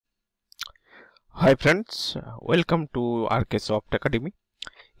Hi friends, welcome to SoftAcademy.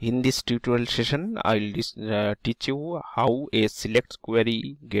 In this tutorial session, I'll teach you how a select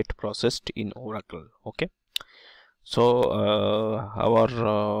query get processed in Oracle. Okay, so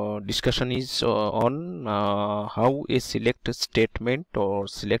our discussion is on how a select statement or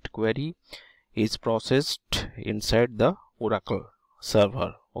select query is processed inside the Oracle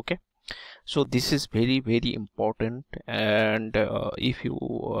server. Okay, so this is very important, and if you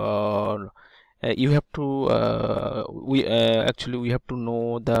have to we have to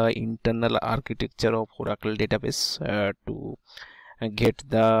know the internal architecture of Oracle database to get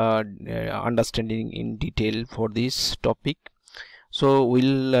the understanding in detail for this topic. So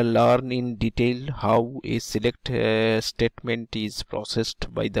we'll learn in detail how a select statement is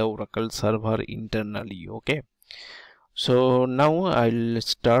processed by the Oracle server internally. Okay, so now I'll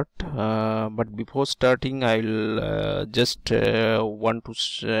start, but before starting I'll just want to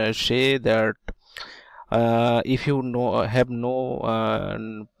say that if you have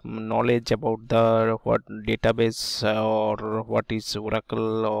no knowledge about the what database or what is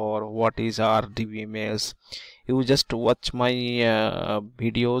Oracle or what is Dbms, you just watch my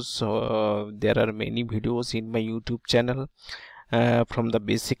videos. There are many videos in my YouTube channel from the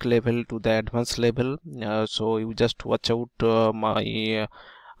basic level to the advanced level, so you just watch out my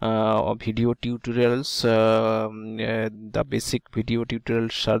video tutorials. The basic video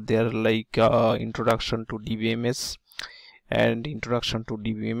tutorials are there, like introduction to Dbms and introduction to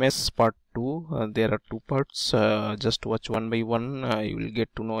Dbms part 2. There are 2 parts. Just watch one by one. You will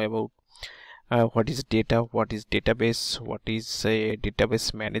get to know about what is data, what is database, what is a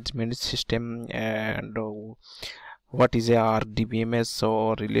database management system, and what is a RDBMS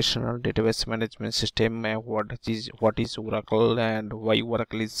or relational database management system, and what is Oracle and why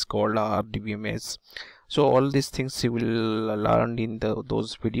Oracle is called RDBMS. So all these things you will learn in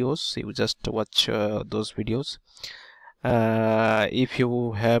those videos. You just watch those videos. If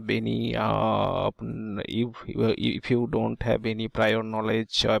you have any if you don't have any prior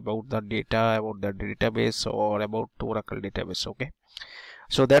knowledge about the data, about the database, or about Oracle database, okay,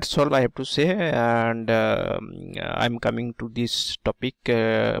 so that's all I have to say, and I'm coming to this topic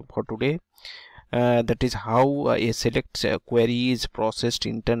for today, that is how a select query is processed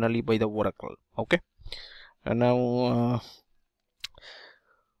internally by the Oracle. Okay, and now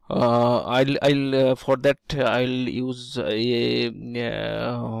I'll for that I'll use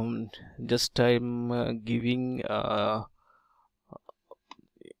just I'm giving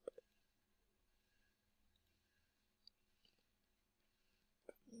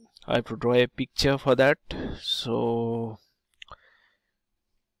I have to draw a picture for that. So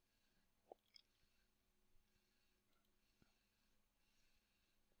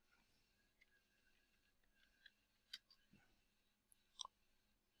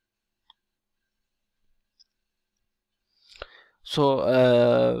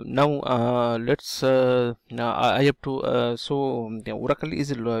now let's now I have to so the Oracle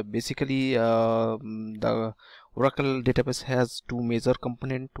is basically the Oracle database has 2 major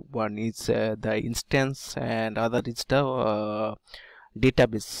component. One is the instance, and other is the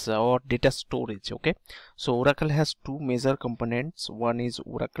database or data storage. Okay, so Oracle has 2 major components. One is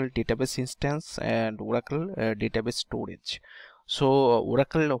Oracle database instance and Oracle database storage. So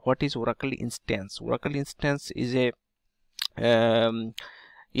Oracle, what is Oracle instance? Oracle instance is a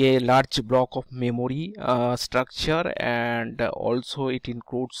large block of memory structure, and also it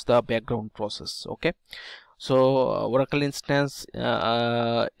includes the background process. Okay, so Oracle instance,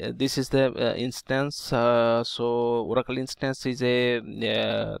 this is the instance. So Oracle instance is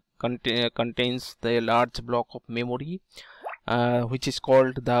contains the large block of memory which is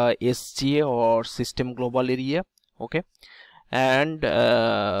called the SGA or system global area. Okay, and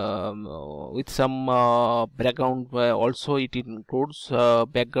with some background, also it includes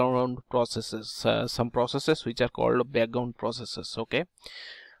background processes, some processes which are called background processes. Okay,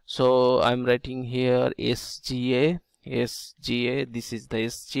 so I'm writing here SGA. This is the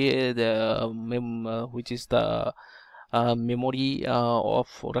SGA, the which is the memory of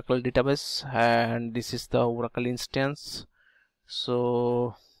Oracle database, and this is the Oracle instance.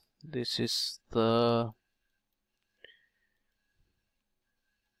 So this is the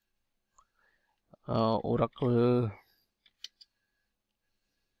Oracle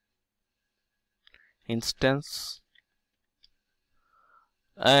instance,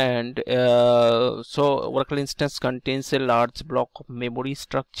 and so Oracle instance contains a large block of memory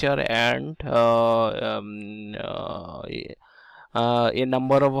structure and a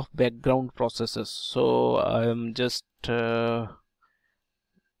number of background processes. So I'm just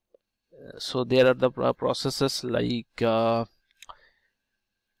so there are the processes like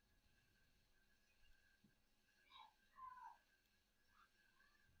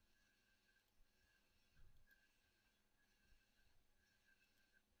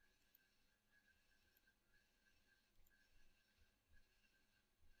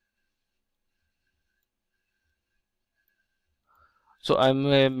So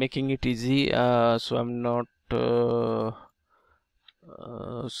I'm making it easy, so I'm not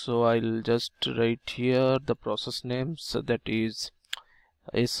so I'll just write here the process name, so that is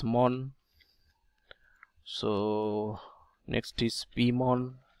smon. So next is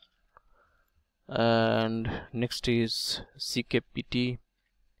pmon, and next is ckpt,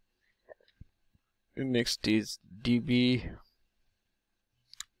 next is dbwr,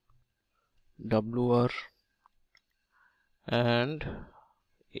 and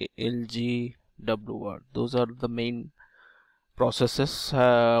lgwr. Those are the main processes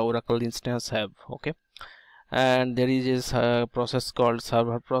Oracle instance have. Okay, and there is a process called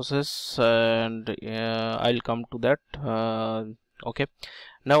server process, and I'll come to that. Okay,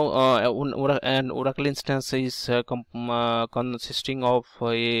 now an Oracle instance is consisting of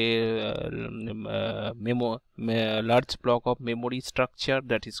a large block of memory structure,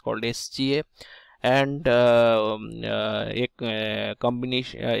 that is called SGA, and a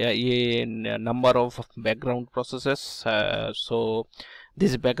combination, a number of background processes. So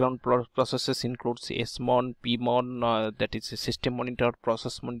these background processes includes smon, pmon, that is a system monitor,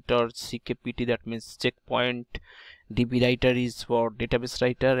 process monitor, ckpt, that means checkpoint, db writer is for database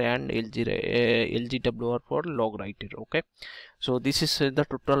writer, and lgwr for log writer. Okay, so this is the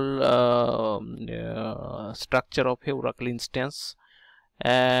total structure of a Oracle instance.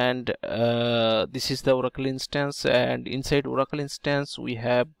 And this is the Oracle instance, and inside Oracle instance we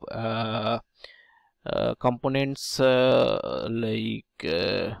have components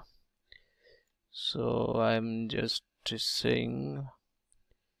so I'm just saying.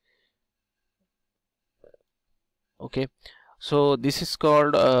 Okay, so this is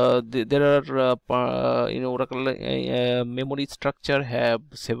called there are in Oracle memory structure have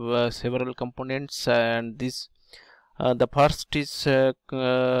several components, and this the first is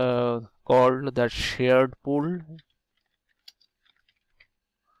called the shared pool.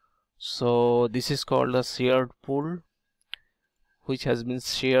 So this is called the shared pool, which has been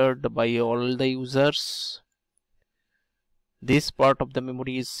shared by all the users. This part of the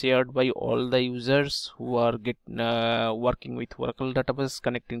memory is shared by all the users who are working with Oracle database,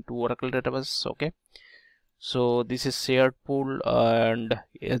 connecting to Oracle database. Okay, so this is shared pool, and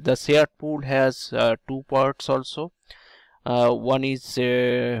the shared pool has two parts also. One is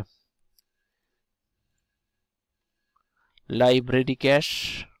library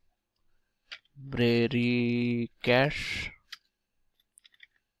cache,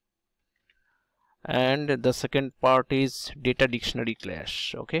 and the second part is data dictionary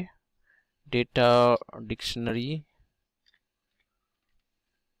cache. Okay, data dictionary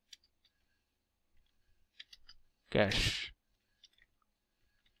cache.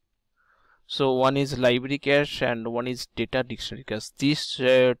 So one is library cache and one is data dictionary cache. These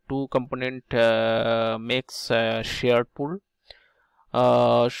two component makes shared pool.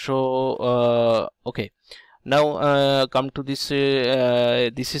 Okay, now come to this.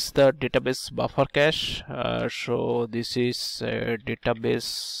 This is the database buffer cache. So this is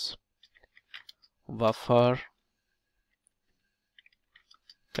database buffer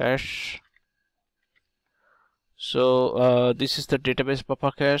cache. So this is the database buffer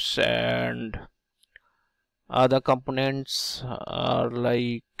cache, and other components are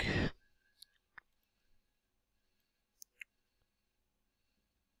like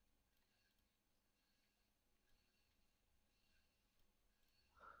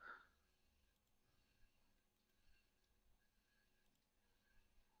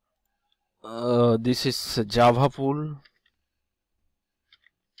this is Java pool.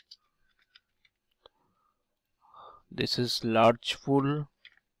 This is large pool,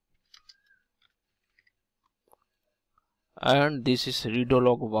 and this is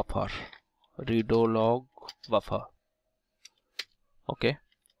readolog buffer. Okay,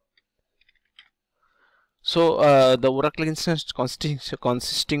 so the Oracle instance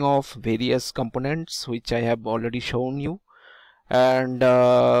consisting of various components, which I have already shown you. And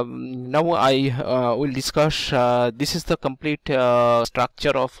now I will discuss this is the complete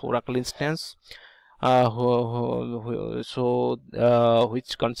structure of Oracle instance,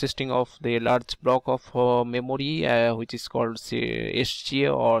 which consisting of the large block of memory, which is called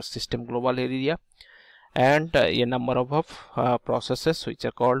SGA or system global area, and a number of processes which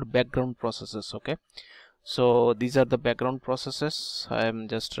are called background processes. Okay, so these are the background processes. I am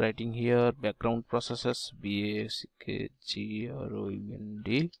just writing here background processes,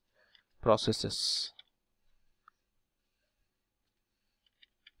 BACKGROUND processes.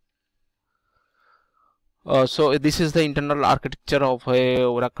 So this is the internal architecture of a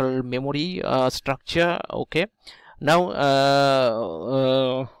Oracle memory structure. Okay, now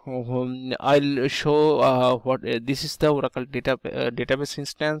I'll show what this is the Oracle database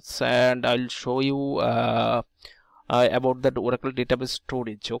instance, and I'll show you about that Oracle database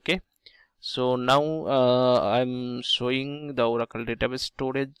storage. Okay, so now I'm showing the Oracle database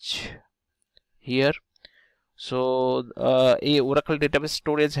storage here. So a Oracle database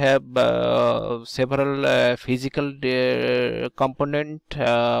storage have several physical component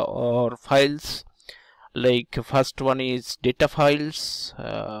or files. Like first one is data files.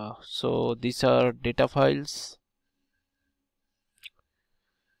 So these are data files.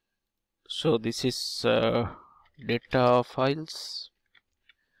 So this is data files,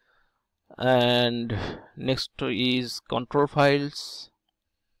 and next is control files.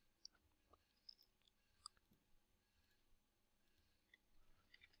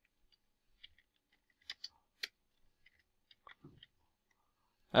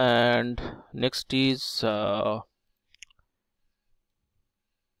 And next is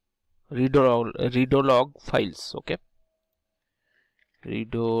readolog files. Okay,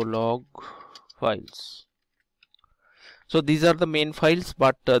 readolog files. So these are the main files,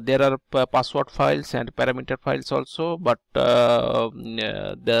 but there are password files and parameter files also. But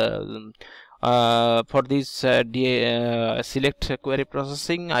for this select query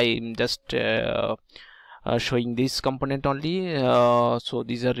processing, I'm just showing this component only. So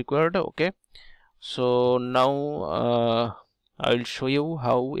these are required. Okay, so now I'll show you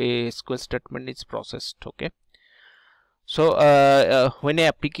how a SQL statement is processed. Okay, so when a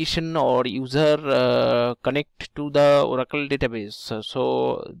application or user connect to the Oracle database,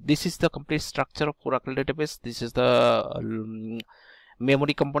 so this is the complete structure of Oracle database. This is the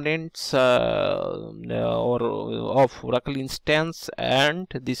memory components or of Oracle instance, and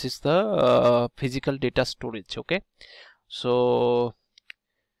this is the physical data storage. Okay, so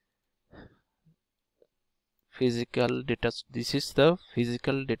physical data, this is the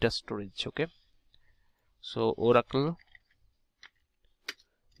physical data storage. Okay, so Oracle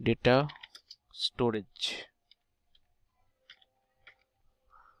data storage.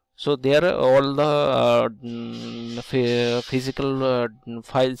 So there all the physical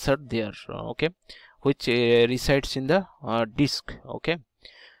files are there. Okay, which resides in the disk. Okay,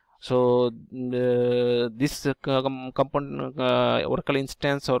 so this component Oracle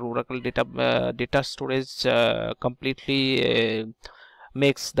instance or Oracle data storage completely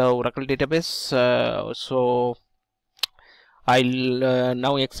makes the Oracle database. So I'll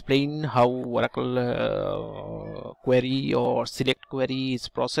now explain how Oracle query or select query is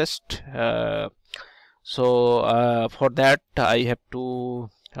processed. So for that I have to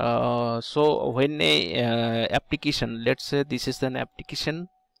so when a application, let's say this is an application,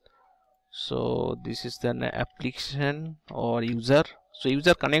 so this is an application or user. So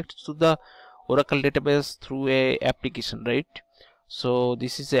user connects to the Oracle database through a application, right? So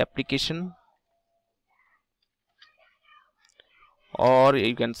this is a application, or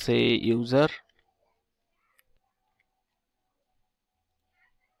you can say user.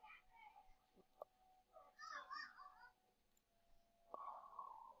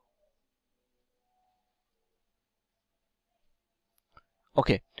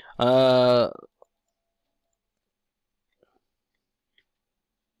 Okay,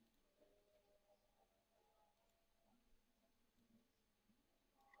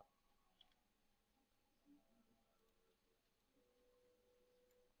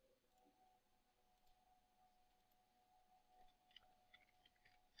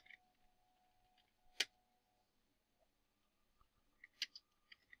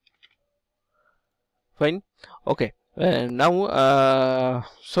 fine. Okay, now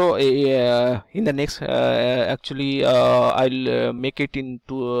so in the next actually I'll make it in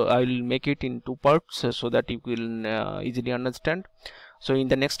two parts so that you will easily understand. So in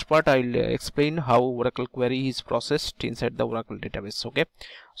the next part I'll explain how Oracle query is processed inside the Oracle database. Okay,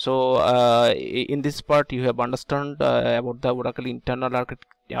 so in this part you have understood about the Oracle internal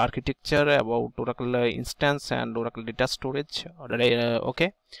architecture, about Oracle instance and Oracle data storage.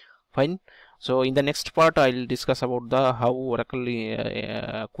 Okay, fine. So in the next part I'll discuss about the how Oracle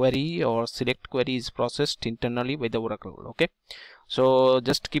query or select query is processed internally by the Oracle. Okay, so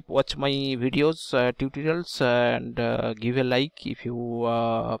just keep watch my videos tutorials, and give a like if you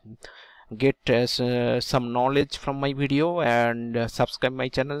get some knowledge from my video, and subscribe my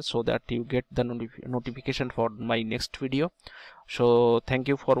channel so that you get the notification for my next video. So thank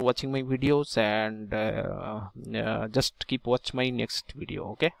you for watching my videos, and just keep watch my next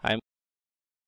video. Okay, I'm